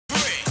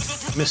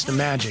Mr.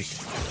 Magic,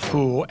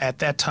 who at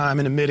that time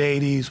in the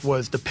mid-'80s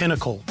was the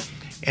pinnacle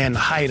and the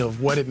height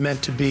of what it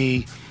meant to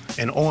be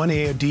an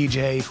on-air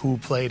DJ who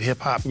played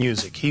hip-hop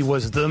music. He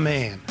was the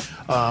man,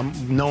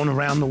 known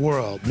around the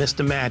world,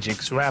 Mr.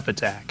 Magic's Rap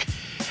Attack.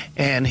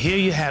 And here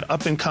you had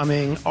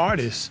up-and-coming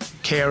artists,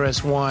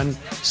 KRS-One,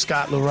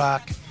 Scott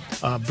LaRock,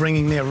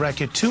 bringing their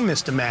record to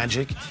Mr.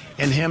 Magic,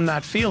 and him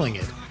not feeling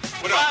it.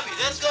 What up?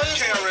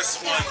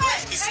 KRS-One,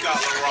 he's Scott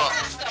LaRock.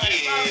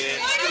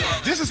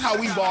 Yeah. This is how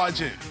we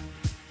barge in.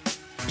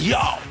 Yo,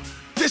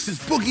 this is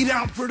Boogie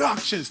Down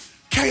Productions.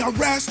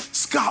 KRS,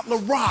 Scott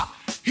LaRock.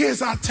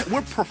 Here's our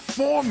we're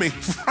performing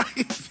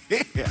right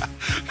there,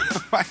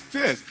 like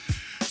this.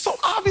 So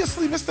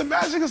obviously, Mr.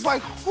 Magic is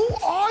like, who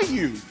are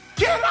you?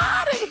 Get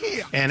out of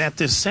here! And at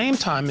the same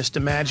time,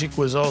 Mr. Magic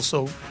was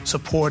also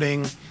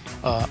supporting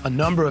a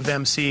number of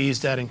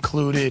MCs that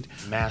included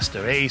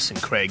Master Ace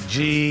and Craig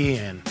G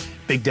and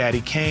Big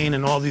Daddy Kane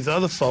and all these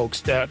other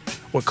folks that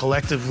were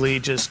collectively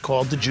just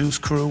called the Juice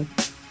Crew.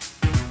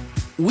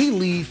 We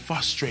leave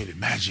frustrated.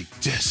 Magic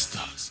dissed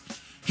us.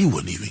 He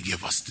wouldn't even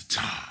give us the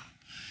time.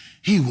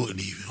 He wouldn't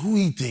even. Who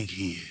he think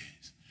he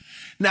is?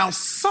 Now,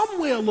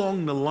 somewhere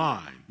along the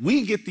line,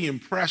 we get the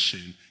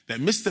impression that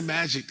Mr.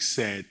 Magic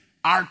said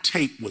our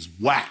tape was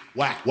whack,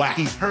 whack, whack.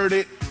 He heard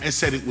it and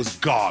said it was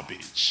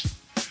garbage.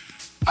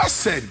 I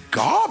said,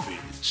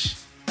 garbage?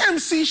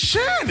 MC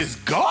SHAN is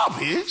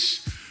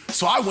garbage.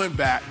 So I went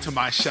back to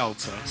my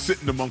shelter,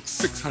 sitting amongst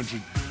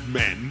 600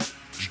 men,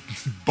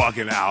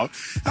 bugging out.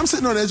 I'm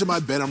sitting on the edge of my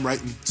bed, I'm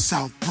writing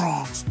South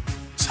Bronx,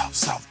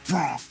 South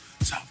Bronx,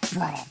 South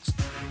Bronx.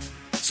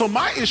 So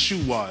my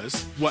issue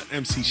was what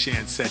MC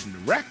SHAN said in the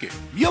record.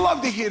 You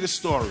love to hear the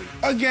story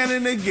again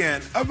and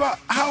again about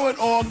how it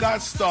all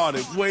got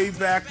started way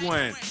back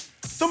when.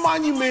 The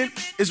monument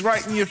is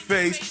right in your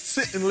face.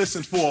 Sit and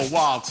listen for a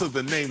while to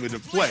the name of the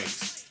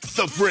place.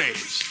 The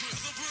Bridge.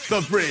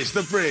 The Bridge,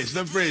 the Bridge,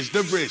 the Bridge,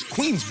 the Bridge.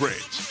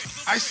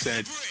 Queensbridge. I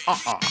said,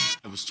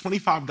 It was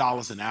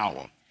 $25 an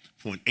hour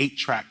for an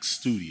 8-track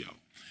studio.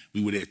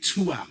 We were there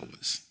 2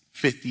 hours,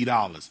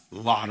 $50, a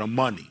lot of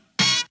money.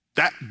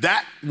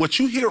 What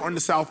you hear on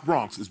the South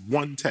Bronx is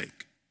one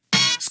take.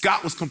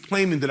 Scott was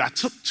complaining that I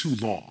took too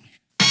long.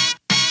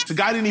 The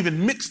guy didn't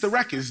even mix the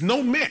records,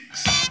 no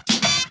mix.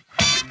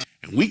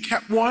 And we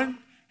kept one,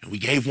 and we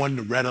gave one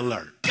to Red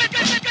Alert.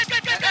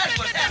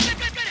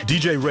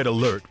 DJ Red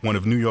Alert, one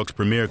of New York's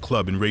premier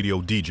club and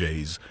radio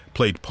DJs,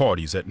 played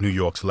parties at New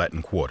York's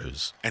Latin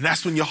Quarters. And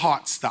that's when your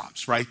heart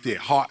stops, right there.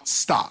 Heart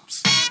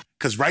stops.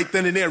 Because right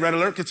then and there, Red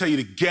Alert can tell you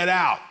to get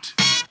out.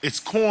 It's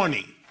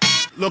corny.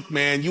 Look,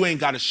 man, you ain't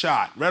got a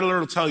shot. Red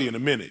Alert will tell you in a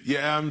minute.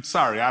 Yeah, I'm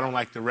sorry, I don't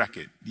like the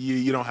record.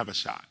 You don't have a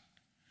shot.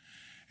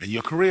 And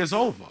your career's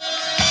over.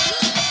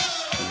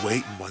 You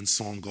wait, and one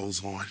song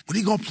goes on. When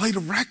he gonna play the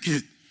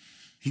record?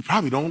 He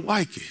probably don't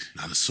like it.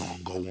 Another song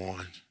go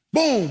on.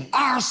 Boom,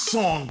 our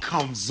song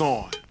comes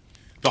on.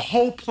 The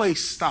whole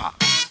place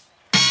stops.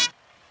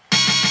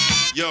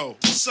 Yo,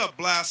 what's up,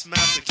 Blast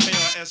Master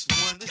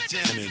KRS-One? This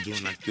jam. And they're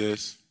doing like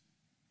this.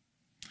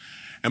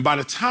 And by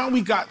the time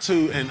we got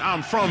to, and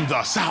I'm from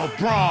the South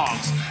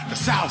Bronx, the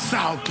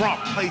South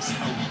Bronx, place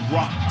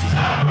erupted.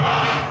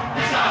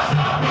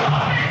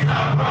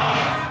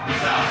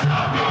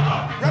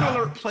 Red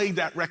Alert played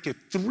that record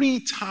 3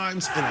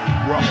 times in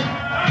a row.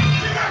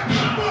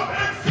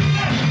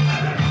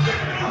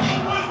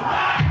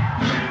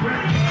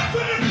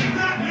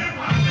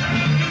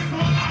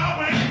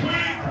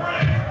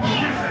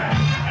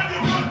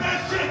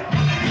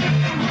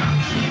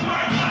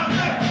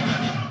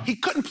 He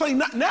couldn't play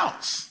nothing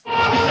else.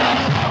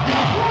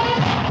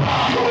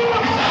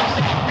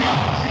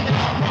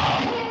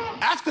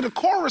 After the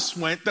chorus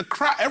went, the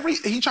crowd,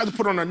 he tried to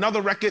put on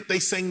another record, they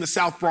sang the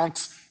South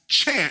Bronx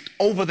chant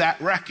over that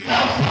record.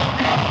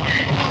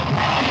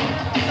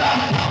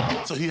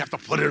 So he'd have to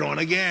put it on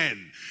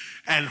again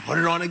and put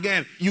it on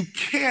again. You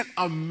can't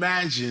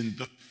imagine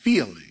the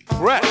feeling.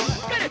 Fresh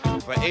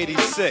for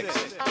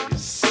 86, you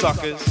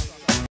suckers.